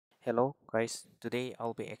Hello guys, today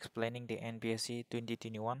I'll be explaining the NPSC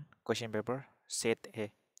 2021 question paper set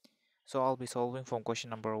A. So I'll be solving from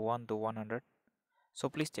question number 1 to 100. So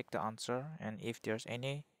please check the answer, and if there's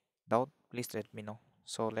any doubt, please let me know.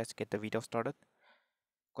 So let's get the video started.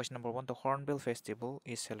 Question number 1, the Hornbill Festival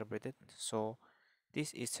is celebrated. So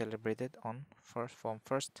this is celebrated on from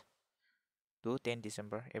 1st to 10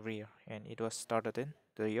 December every year, and it was started in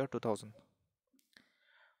the year 2000.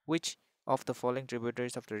 Which of the following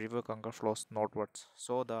tributaries of the river Ganga flows northwards?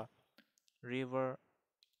 So the river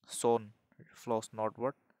Son flows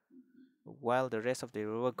northward, while the rest of the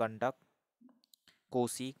river Gandak,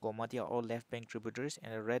 Kosi, Gomati are all left bank tributaries,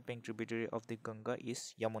 and the right bank tributary of the Ganga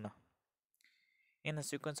is Yamuna. In a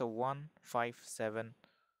sequence of 1, 5, 7,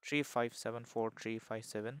 3, 5, 7, 4, 3, 5,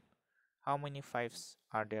 7, how many 5s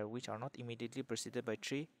are there which are not immediately preceded by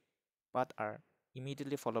 3 but are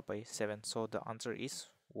immediately followed by 7? So the answer is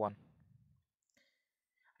 1.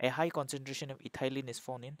 A high concentration of ethylene is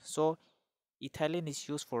found in. So ethylene is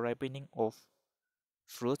used for ripening of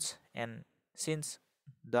fruits, and since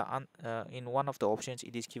in one of the options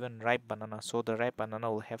it is given ripe banana, so the ripe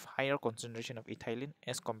banana will have higher concentration of ethylene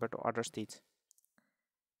as compared to other states.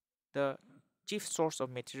 The chief source of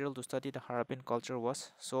material to study the Harappan culture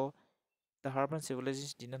was, so the Harappan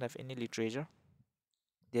civilization did not have any literature,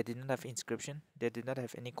 they did not have inscription, they did not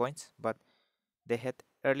have any coins, but they had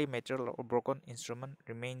early material or broken instrument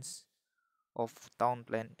remains of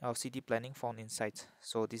city planning found in sites.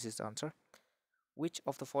 So this is the answer. Which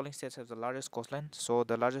of the following states has the largest coastline? So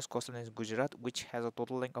the largest coastline is Gujarat, which has a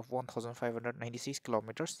total length of 1596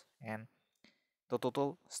 kilometers, and the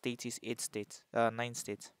total states is 9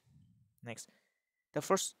 states. Next, the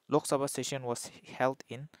first Lok Sabha session was held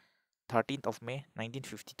in 13th of May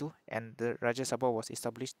 1952, and the Rajya Sabha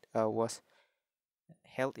was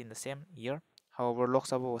held in the same year. However, Lok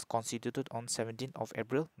Sabha was constituted on 17th of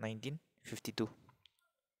April 1952.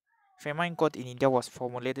 Famine Code in India was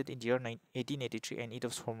formulated in the year 1883, and it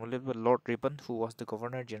was formulated by Lord Ripon, who was the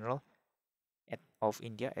Governor General of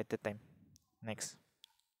India at the time. Next.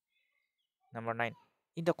 Number 9.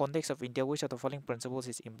 In the context of India, which of the following principles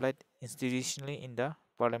is implied institutionally in the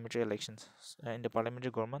parliamentary elections, in the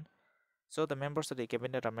parliamentary government? So the members of the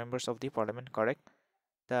cabinet are members of the parliament, correct?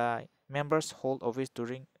 The members hold office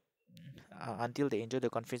during until they enjoy the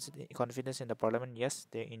confidence in the parliament. Yes,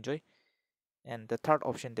 they enjoy. And the third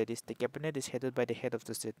option, that is the cabinet is headed by the head of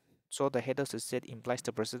the state. So the head of the state implies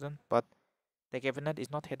the president, but the cabinet is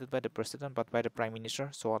not headed by the president but by the prime minister.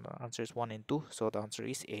 So the answer is 1 and 2. So the answer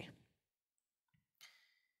is A.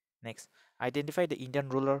 Next, identify the Indian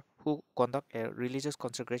ruler who conduct a religious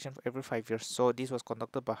consecration for every 5 years. So this was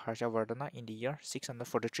conducted by Harshavardhana in the year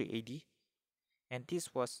 643 AD, and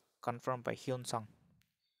this was confirmed by Hyun Sang.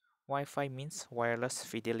 Wi-Fi means wireless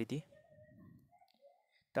fidelity.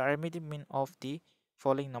 The arithmetic mean of the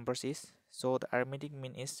following numbers is, so the arithmetic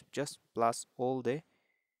mean is just plus all the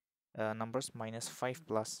numbers minus 5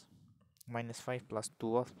 plus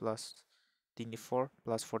 12 plus 24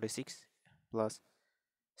 plus 46 plus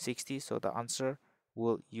 60. So the answer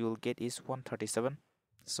you'll get is 137.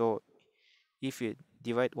 So if you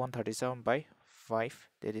divide 137 by 5,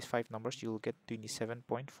 that is 5 numbers, you will get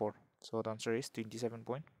 27.4. So the answer is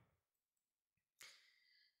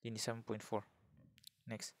 27.4.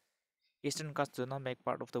 Next, Eastern Ghats do not make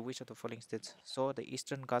part of the which of the following states? So the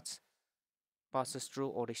Eastern Ghats passes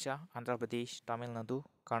through Odisha, Andhra Pradesh, Tamil Nadu,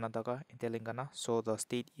 Karnataka, and Telangana. So the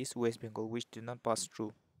state is West Bengal, which do not pass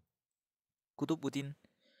through. Qutub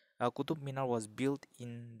Minar was built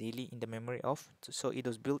in Delhi in the memory of, so it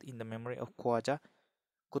was built in the memory of Khwaja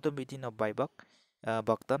Qutbuddin of Baghdad,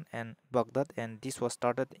 and this was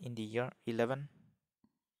started in the year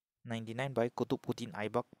 1199 by Qutbuddin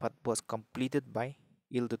Aibak, but was completed by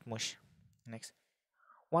Iltutmish. Next,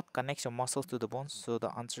 what connects your muscles to the bones? So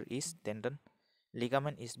the answer is tendon.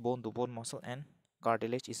 Ligament is bone to bone muscle, and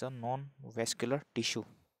cartilage is a non-vascular tissue.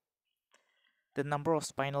 The number of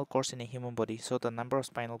spinal cords in a human body. So the number of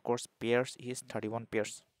spinal cords pairs is 31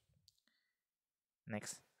 pairs.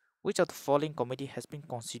 Next, which of the following committee has been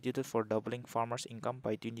constituted for doubling farmers' income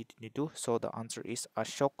by 2022? So the answer is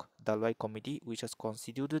Ashok Dalwai Committee, which was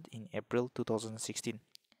constituted in April 2016.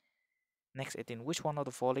 Next, 18. Which one of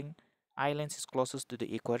the following islands is closest to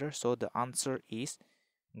the equator? So the answer is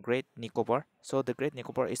Great Nicobar. So the Great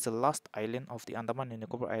Nicobar is the last island of the Andaman and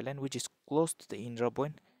Nicobar Island, which is close to the Indra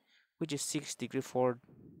Point, which is 6 degrees 4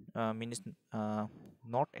 minutes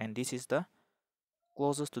north, and this is the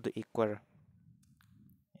closest to the equator.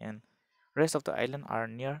 And rest of the island are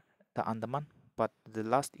near the Andaman, but the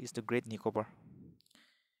last is the Great Nicobar.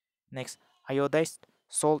 Next, iodized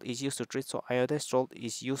salt is used to treat. So iodized salt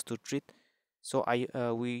is used to treat So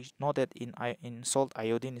we know that in salt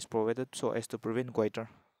iodine is provided so as to prevent goiter.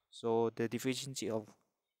 So the deficiency of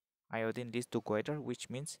iodine leads to goiter, which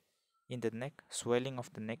means in the neck, swelling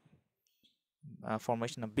of the neck,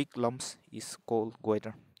 formation of big lumps is called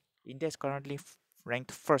goiter. India is currently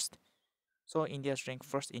ranked first. So India is ranked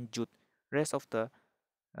first in jute. Rest of the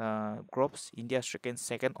crops, India is ranked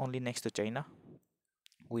second only next to China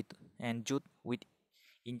with jute, with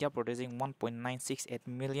India producing 1.968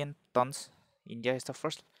 million tons. India is the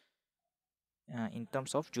first in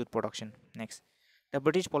terms of jute production. Next, the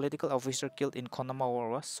British political officer killed in Connemara War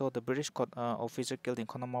was, so the British officer killed in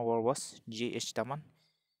Connemara War was J.H. Daman,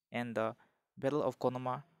 and the Battle of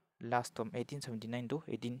Connemara last from 1879 to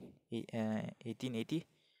 1880,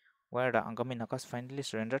 where the Angami Nagas finally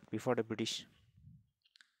surrendered before the British.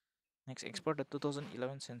 Next, as per the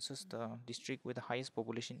 2011 census, the district with the highest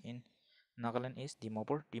population in Nagaland is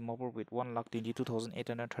Dimapur. Dimapur with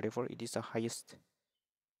 1,22,834. It is the highest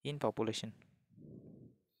in population.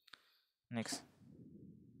 Next,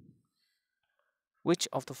 which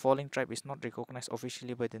of the following tribe is not recognized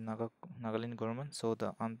officially by the Nagaland government? So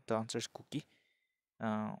the answer is Kuki.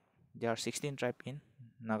 There are 16 tribes in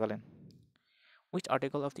Nagaland. Which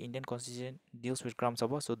article of the Indian Constitution deals with Gram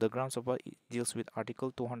Sabha? So the Gram Sabha deals with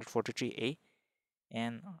Article 243A.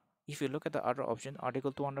 And if you look at the other option,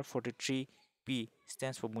 Article 243B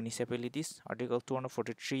stands for municipalities, Article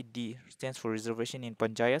 243D stands for reservation in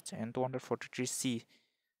panchayats, and 243C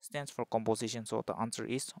stands for composition. So the answer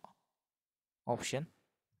is option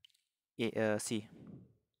C.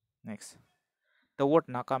 Next, the word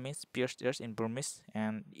Naka means pierced ears in Burmese,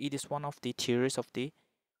 and it is one of the theories of the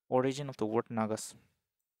origin of the word Nagas.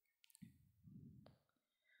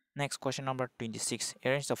 Next, question number 26.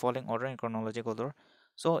 Arrange the following order in chronological order.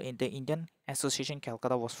 So, in the Indian Association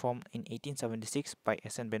Calcutta was formed in 1876 by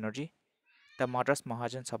S.N. Banerjee. The Madras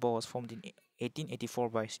Mahajan Sabha was formed in 1884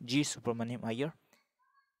 by G. Subramaniam Iyer.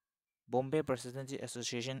 Bombay Presidency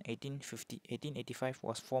Association 1885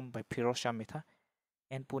 was formed by Firoz Shah Mehta.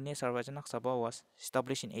 And Pune Sarvajanik Sabha was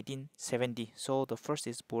established in 1870. So, the first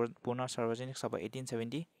is Pune Sarvajanik Sabha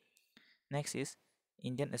 1870. Next is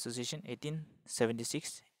Indian Association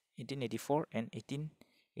 1876, 1884 and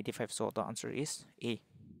 1885. So the answer is A.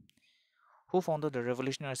 Who founded the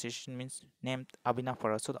Revolutionary Association means named Abhinav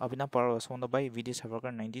Para. So Abhinav Para was founded by V.D. Savarkar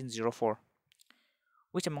in 1904.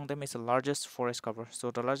 Which among them is the largest forest cover?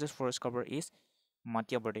 So the largest forest cover is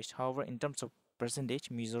Madhya Pradesh. However, in terms of percentage,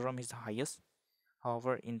 Mizoram is the highest.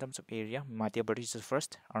 However, in terms of area, Madhya Pradesh is the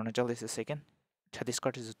first, Arunachal is the second,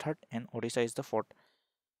 Chhattisgarh is the third, and Odisha is the fourth.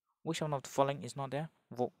 Which one of the following is not a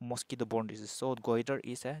mosquito-borne disease? So goiter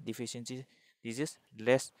is a deficiency disease.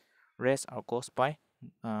 Rest are caused by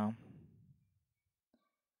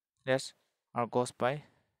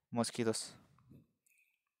mosquitoes.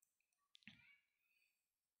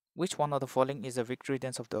 Which one of the following is the victory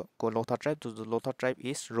dance of the Lotha tribe? So the Lotha tribe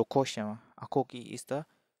is Rokoshima. Akoki is the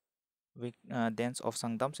dance of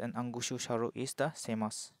Sangdams, and Angushu Sharu is the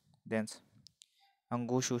Semas dance.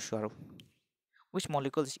 Angushu Sharu. Which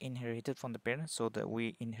molecule is inherited from the parents? So that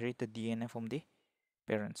we inherit the DNA from the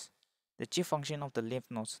parents. The chief function of the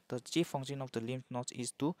lymph nodes. The chief function of the lymph nodes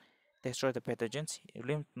is to destroy the pathogens.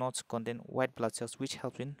 Lymph nodes contain white blood cells which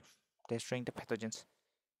help in destroying the pathogens.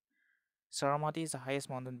 Saramati is the highest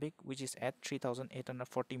mountain peak, which is at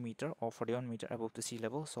 3,840 meter or 41 meter above the sea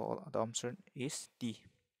level. So the answer is D.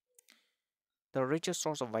 The richest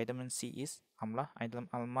source of vitamin C is amla.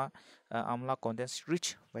 Amla contains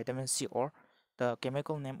rich vitamin C, or the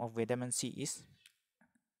chemical name of vitamin C is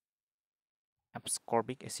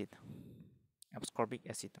ascorbic acid.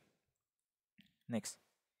 Next,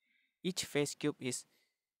 each face cube is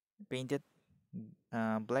painted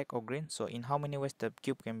black or green. So in how many ways the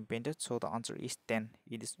cube can be painted? So the answer is 10.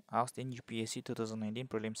 It is asked in UPSC 2019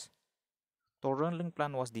 prelims. The Runling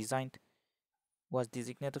plan was designated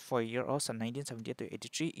for a year of 1978 to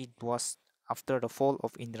 83. It was after the fall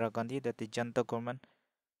of Indira Gandhi that the Janata government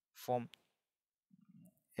formed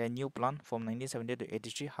a new plan from 1978 to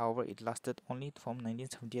 83. However, it lasted only from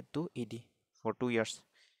 1978 to 80 for 2 years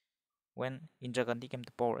when Indira Gandhi came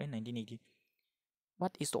to power in 1980.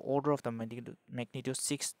 What is the order of the magnitude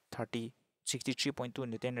 63.2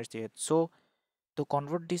 in the 10 raised to 8? So to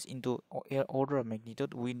convert this into order of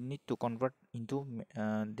magnitude, we need to convert into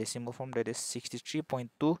decimal form, that is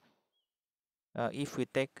 63.2. If we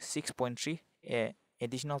take 6.3,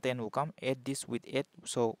 additional 10 will come. Add this with 8,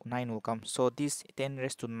 so 9 will come. So this 10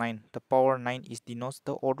 raised to 9, the power 9 is denotes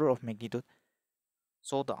the order of magnitude.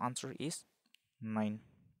 So the answer is 9.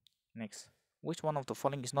 Next, which one of the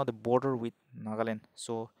following is not a border with Nagaland?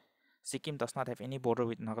 So Sikkim does not have any border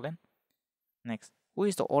with Nagaland. Next, Who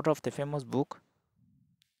is the author of the famous book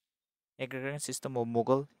Agrarian System of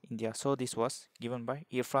Mughal India? So this was given by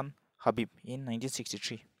Irfan Habib in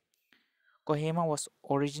 1963. Kohima was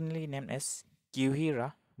originally named as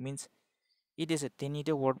Kiwihira, means it is a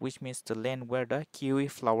Tenyida word which means the land where the kiwi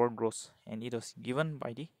flower grows, and it was given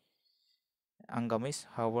by the Angamis.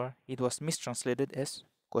 However, it was mistranslated as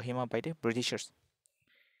Kohima by the Britishers.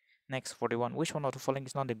 Next, 41. Which one of the following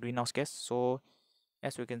is not a greenhouse gas? So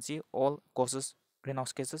as we can see, all causes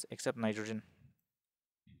greenhouse gases except nitrogen.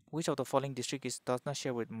 Which of the following district does not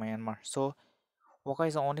share with Myanmar? So Waka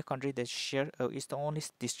is the only country that is the only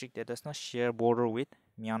district that does not share border with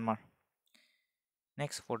Myanmar.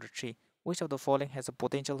 Next, 43. Which of the following has the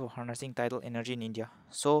potential for harnessing tidal energy in India?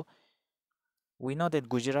 So we know that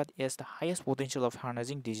Gujarat has the highest potential of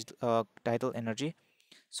harnessing tidal energy.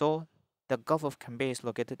 So the Gulf of Cambay is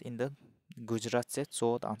located in the Gujarat state.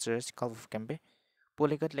 So the answer is Gulf of Cambay.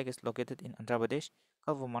 Pulicat Lake is located in Andhra Pradesh.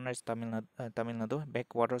 Gulf of Mannar is Tamil Nadu.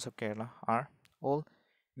 Backwaters of Kerala are all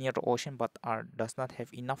near the ocean but does not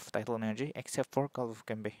have enough tidal energy except for Gulf of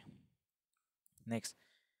Cambay. Next,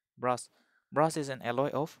 brass. Brass is an alloy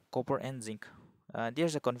of copper and zinc.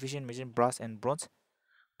 There's a confusion between brass and bronze.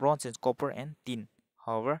 Bronze is copper and tin.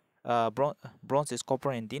 However, bronze is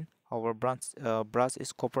copper and tin. However, brass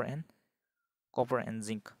is copper and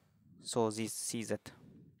zinc. So this CZ.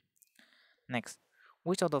 Next,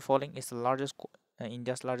 which of the following is the largest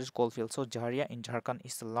India's largest coal field? So Jharia in Jharkhand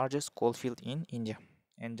is the largest coal field in India,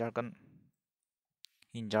 and Jharkhand.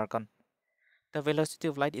 The velocity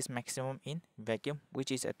of light is maximum in vacuum, which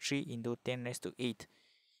is at 3 into 10 raised to 8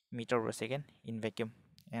 meter per second in vacuum.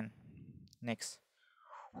 And next,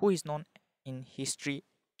 who is known in history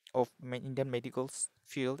of Indian medical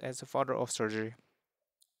field as the father of surgery?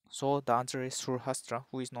 So the answer is Surhastra,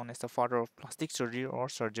 who is known as the father of plastic surgery or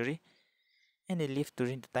surgery, and he lived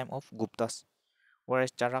during the time of Guptas,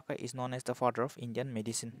 whereas Charaka is known as the father of Indian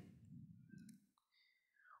medicine.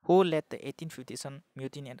 Who led the 1857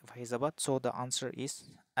 mutiny at Faizabad? So the answer is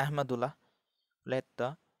Ahmadullah led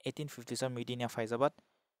the 1857 mutiny of Faizabad.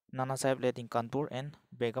 Nana Sahib led in Kanpur, and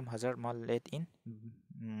Begum Hazar Mal led in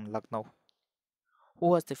Lucknow. Who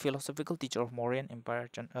was the philosophical teacher of Mauryan Emperor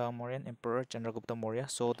Chandragupta Maurya?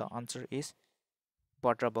 So the answer is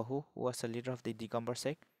Bhadrabahu, who was the leader of the Digambar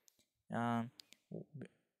sect.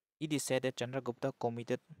 It is said that Chandragupta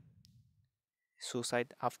committed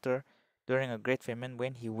suicide during a great famine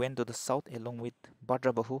when he went to the south along with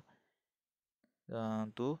Bhadrabahu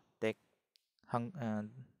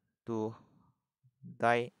to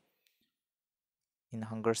die in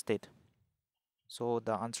hunger state. So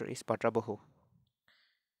the answer is Bhadrabahu.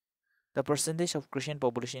 The percentage of Christian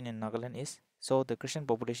population in Nagaland is, so the Christian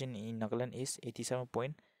population in Nagaland is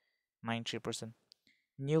 87.93%.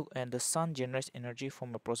 And the sun generates energy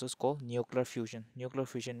from a process called nuclear fusion. Nuclear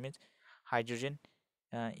fusion means hydrogen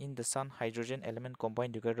in the sun, hydrogen element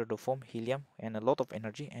combine together to form helium and a lot of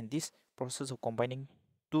energy, and this process of combining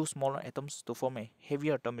two smaller atoms to form a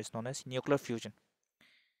heavier atom is known as nuclear fusion.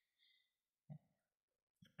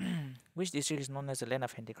 Which district is known as the land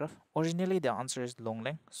of handicraft? Originally the answer is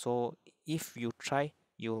Longlang, so if you try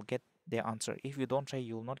you will get the answer. If you don't try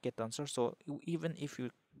you will not get the answer, so even if you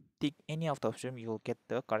take any of the option you will get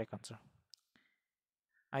the correct answer.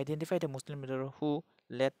 Identify the Muslim leader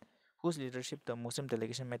whose leadership the Muslim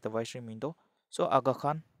delegation met the Viceroy Minto. So Aga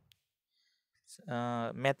Khan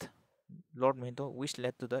met Lord Minto, which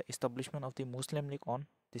led to the establishment of the Muslim League on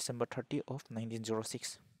December 30 of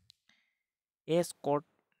 1906. A scored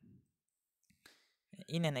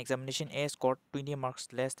in an examination, A scored 20 marks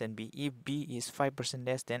less than B. If B is 5%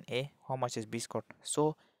 less than A, how much is B scored?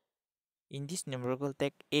 So in this numerical,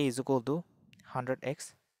 take A is equal to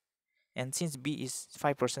 100x, and since B is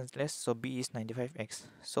 5% less, so B is 95x.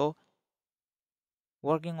 So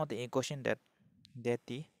working on the equation that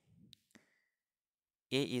the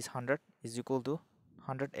A is 100 is equal to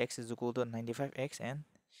 100x is equal to 95x, and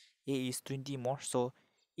A is 20 more. So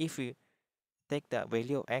if we take the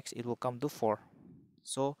value of x, it will come to 4.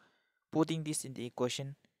 So putting this in the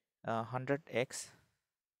equation, 100x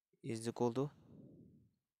is equal to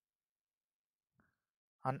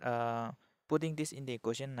putting this in the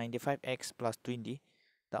equation 95x plus 20,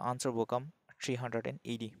 the answer will come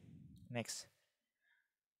 380. Next,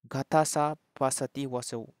 Gathasa Pasati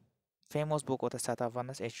was a famous book of the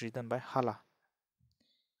Satavahanas as written by Hala.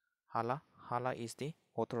 Hala is the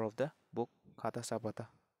author of the book Gathasapata.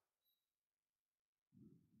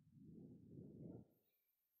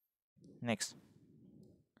 Next,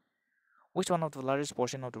 which one of the largest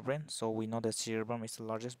portion of the brain? So we know that cerebrum is the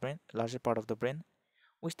largest part of the brain.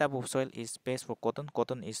 Which type of soil is best for cotton?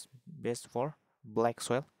 Cotton is best for black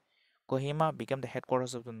soil. Kohima became the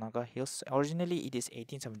headquarters of the Naga Hills. Originally, it is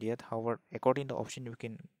 1878. However, according to the option, we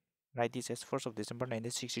can write this as 1st of December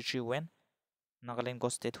 1963 when Nagaland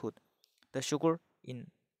got statehood. The sugar in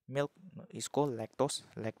milk is called lactose.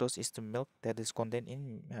 Lactose is the milk that is contained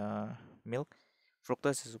in milk.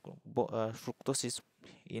 Fructose is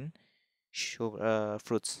in sugar,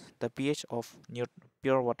 fruits. The pH of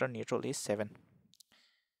pure water neutral is 7.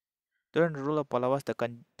 During the rule of Pallavas,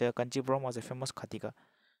 the Kanchipuram was a famous Katika.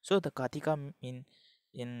 So the Katika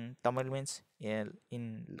in Tamil means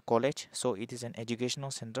in college. So it is an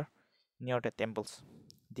educational center near the temples.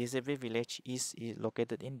 Desave village is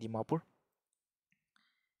located in Dimapur.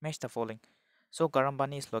 Match the following. So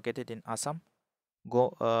Garambani is located in Assam.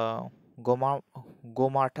 Gomar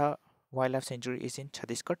Gomartha Wildlife Sanctuary is in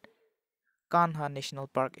Chhattisgarh. Kanha National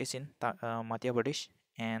Park is in Madhya Pradesh,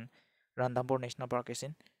 and Ranthambore National Park is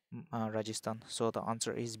in Rajasthan. So the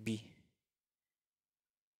answer is B.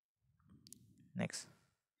 Next,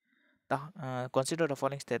 consider the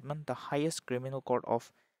following statement: the highest criminal court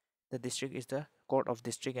of the district is the Court of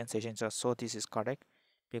District and Session Judge. So this is correct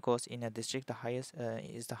because in a district the highest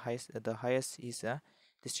is the highest. The highest is a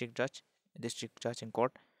district judge in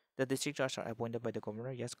court. The district judges are appointed by the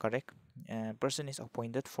governor. Yes, correct. Person is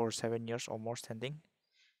appointed for 7 years or more standing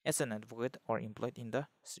as an advocate or employed in the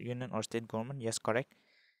union or state government. Yes, correct.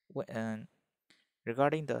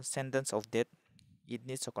 Regarding the sentence of death, it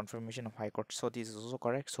needs a confirmation of High Court. So this is also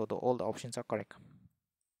correct. So all the options are correct.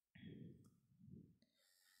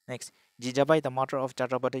 Next, Jijabai, the mother of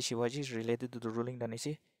Chhatrapati Shivaji, is related to the ruling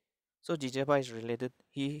dynasty. So Jijabai is related.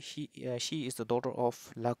 She is the daughter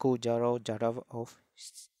of Lakhu Jarao Jadhav of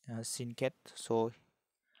Sinket. So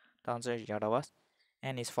the answer is Yadavas,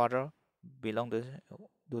 and his father belonged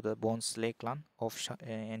to the Bhonsle clan of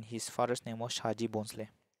and his father's name was Shaji Bhonsle.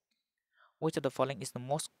 Which of the following is the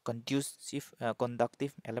most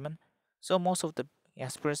conductive element? So most of the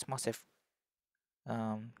aspirants must have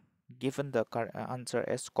given the answer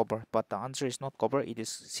as copper, but the answer is not copper, it is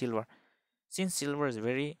silver. Since silver is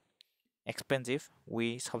very expensive,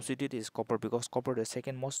 we substitute is copper because copper is the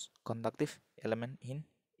second most conductive element in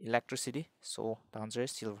electricity. So the answer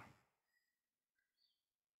is silver.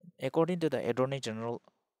 According to the Attorney General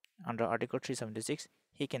under Article 376,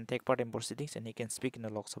 he can take part in proceedings and he can speak in the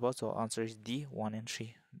Lok Sabha. So answer is D, 1 and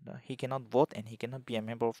 3. He cannot vote and he cannot be a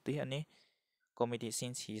member of the any committee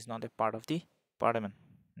since he is not a part of the parliament.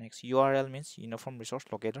 Next, URL means Uniform Resource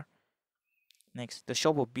Locator. Next, the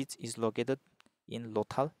shop of beads is located in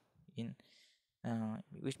Lothal, in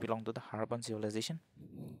which belong to the Harappan civilization.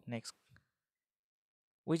 Next,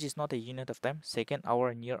 which is not a unit of time. Second, hour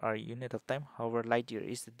and year are a unit of time. However, light year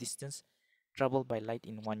is the distance traveled by light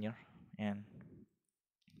in 1 year. And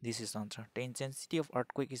this is the answer. The intensity of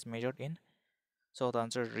earthquake is measured in. So the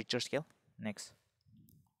answer is Richter scale. Next.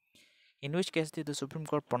 In which case did the Supreme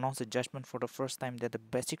Court pronounce a judgment for the first time that the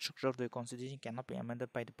basic structure of the Constitution cannot be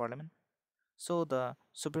amended by the Parliament? So the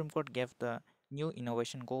Supreme Court gave the new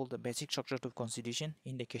innovation called the basic structure of the Constitution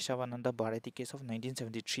in the Keshavananda Bharati case of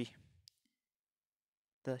 1973.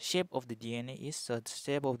 The shape of the DNA is the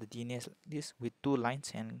shape of the DNA is with 2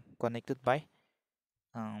 lines and connected by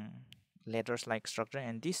letters like structure,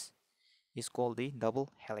 and this is called the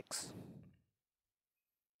double helix.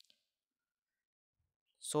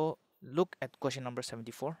 So look at question number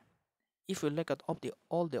 74. If you look at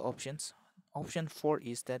all the options, option 4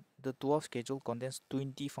 is that the 12 schedule contains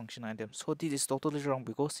 20 function items. So this is totally wrong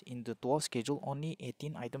because in the 12 schedule only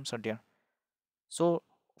 18 items are there. So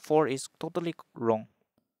 4 is totally wrong.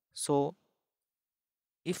 So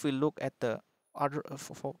if we look at the other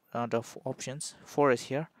the options, 4 is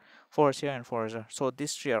here, 4 is here, and 4 is here. So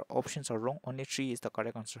these 3 options are wrong. Only 3 is the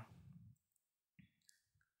correct answer.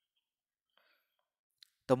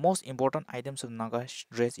 The most important items of Naga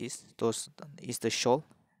dress is the shawl,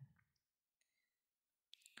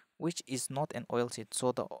 which is not an oil seed.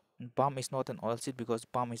 So the palm is not an oil seed because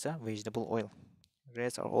palm is a vegetable oil.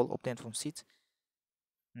 Rest are all obtained from seeds.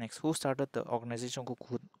 Next, who started the organization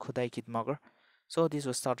Khudai Khidmagar? So this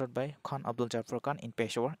was started by Khan Abdul Jafar Khan in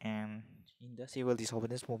Peshawar and in the civil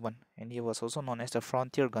disobedience movement, and he was also known as the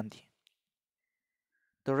Frontier Gandhi.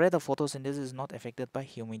 The rate of photosynthesis is not affected by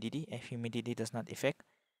humidity, if humidity does not affect.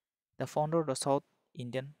 The founder of the South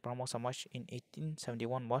Indian Brahmo Samaj in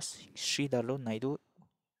 1871 was Sri Dalu Naidu,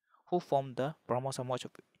 who formed the Brahmo Samaj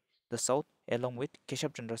of the South along with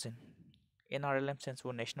Keshav Chandra Sen. NRLM stands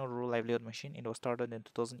for National Rural Livelihood Mission. It was started in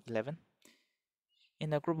 2011.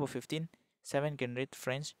 In a group of 15, 7 can read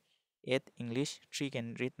French, 8 English, 3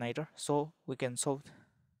 can read neither. So we can solve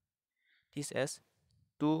this as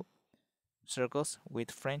 2 circles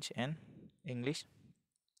with French and English,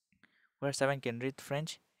 where 7 can read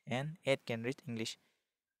French and 8 can read English.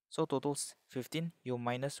 So totals 15 you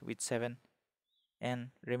minus with 7,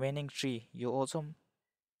 and remaining 3 you also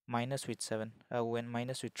minus with 7 when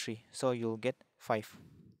minus with 3, so you'll get 5.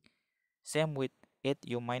 Same with 8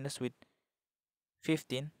 you minus with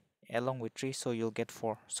 15 along with 3, so you'll get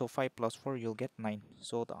 4. So 5 plus 4 you'll get 9.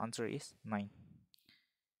 So the answer is 9.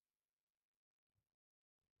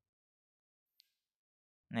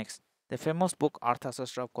 Next, the famous book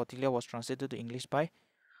Arthashastra of Kautilya was translated to English by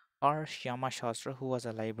R. Shyama Shastra, who was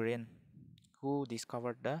a librarian who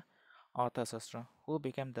discovered the Arthashastra, who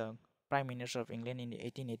became the Prime Minister of England in the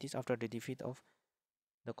 1880s after the defeat of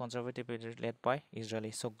the Conservative Party led by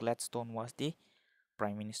Israeli. So Gladstone was the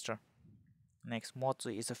Prime Minister. Next,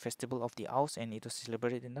 Mozu is a festival of the owls, and it was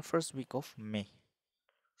celebrated in the first week of May,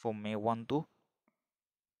 from May 1 to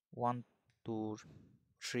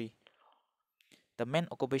 3. The main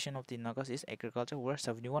occupation of the Nagas is agriculture, where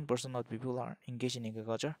 71% of people are engaged in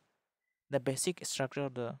agriculture. The basic structure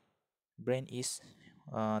of the brain is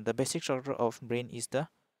the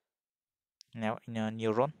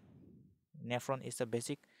neuron. Nephron is the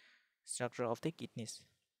basic structure of the kidneys.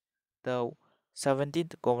 The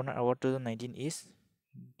 17th Governor Award 2019 is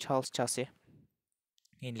Charles Chase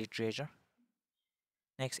in literature.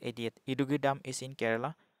 Next, 80th, Idugi Dam is in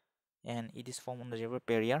Kerala, and it is formed on the river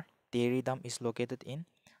Periyar. Teri Dam is located in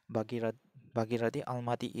Bhagirathi.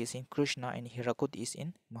 Almaty is in Krishna, and Hirakud is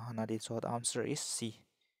in Mahanadi. So the answer is C.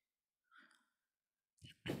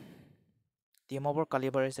 Timabur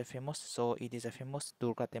Kalibar is a famous, so it is a famous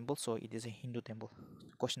Durga temple, so it is a Hindu temple.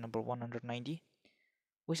 Question number 190.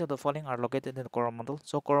 Which of the following are located in the Coromandel?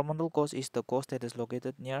 So Coromandel Coast is the coast that is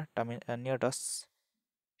located near the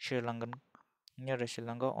Sri Lankan, near the Sri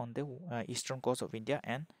Lanka on the eastern coast of India.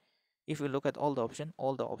 And if you look at all the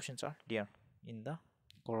options are there in the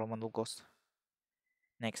Coromandel Coast.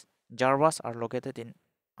 Next, Jarvas are located in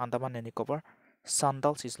Andaman and Nicobar.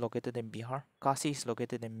 Sandals is located in Bihar. Kasi is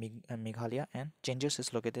located in Meghalaya, and Changes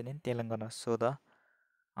is located in Telangana. So the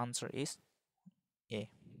answer is A.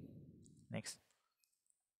 Next,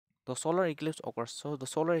 the solar eclipse occurs. So the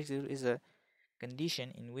solar eclipse is a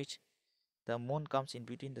condition in which the moon comes in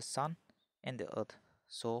between the sun and the earth.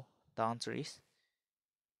 So the answer is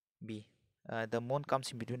B. The moon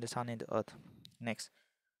comes in between the sun and the earth. Next,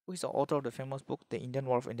 who is the author of the famous book The Indian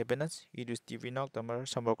War of Independence? It is Vinod Damodar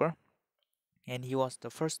Sambhorkar, and he was the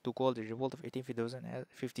first to call the revolt of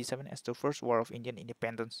 1857 as the first war of Indian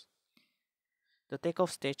independence. The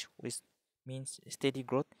takeoff stage means steady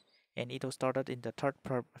growth, and it was started in the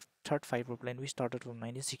third five-year plan, which started from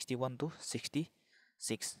 1961 to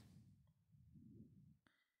 66.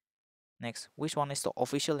 Next, which one is the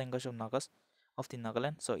official language of Nagas of the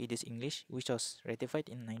Nagaland? So it is English, which was ratified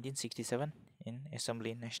in 1967 in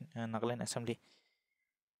Nagaland Assembly.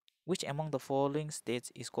 Which among the following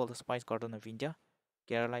states is called the Spice Garden of India?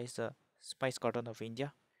 Kerala is the Spice Garden of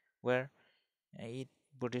India, where it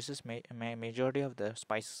produces majority of the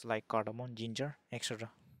spices like cardamom, ginger,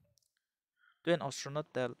 etc. To an astronaut,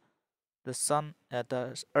 the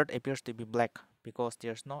Earth appears to be black because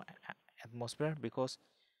there's no atmosphere, because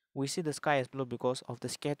we see the sky as blue because of the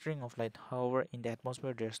scattering of light. However, in the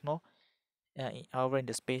atmosphere there's no however in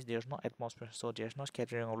the space there's no atmosphere, so there's no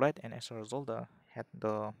scattering of light, and as a result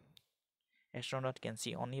the astronaut can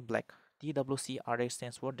see only black. TWCRA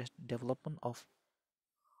stands for the Development of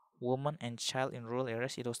Women and Child in Rural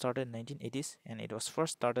Areas. It was started in 1980s, and it was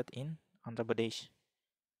first started in Andhra Pradesh.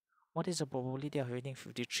 What is the probability of having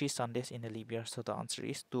 53 Sundays in a leap year? So the answer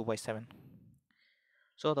is 2 by 7.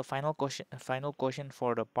 So the final question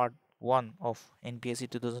for the part 1 of NPSC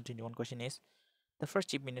 2021 question is: the first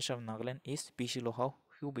Chief Minister of Nagaland is P.C. Lohau,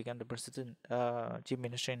 who became the President Chief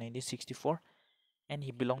Minister in 1964, and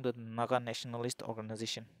he belonged to the Naga Nationalist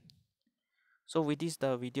Organization. So with this,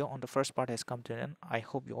 the video on the first part has come to an end. I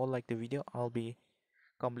hope you all like the video. I'll be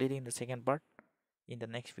completing the second part in the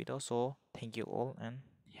next video. So thank you all and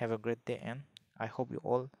have a great day, and I hope you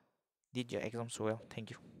all did your exams well.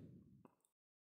 Thank you.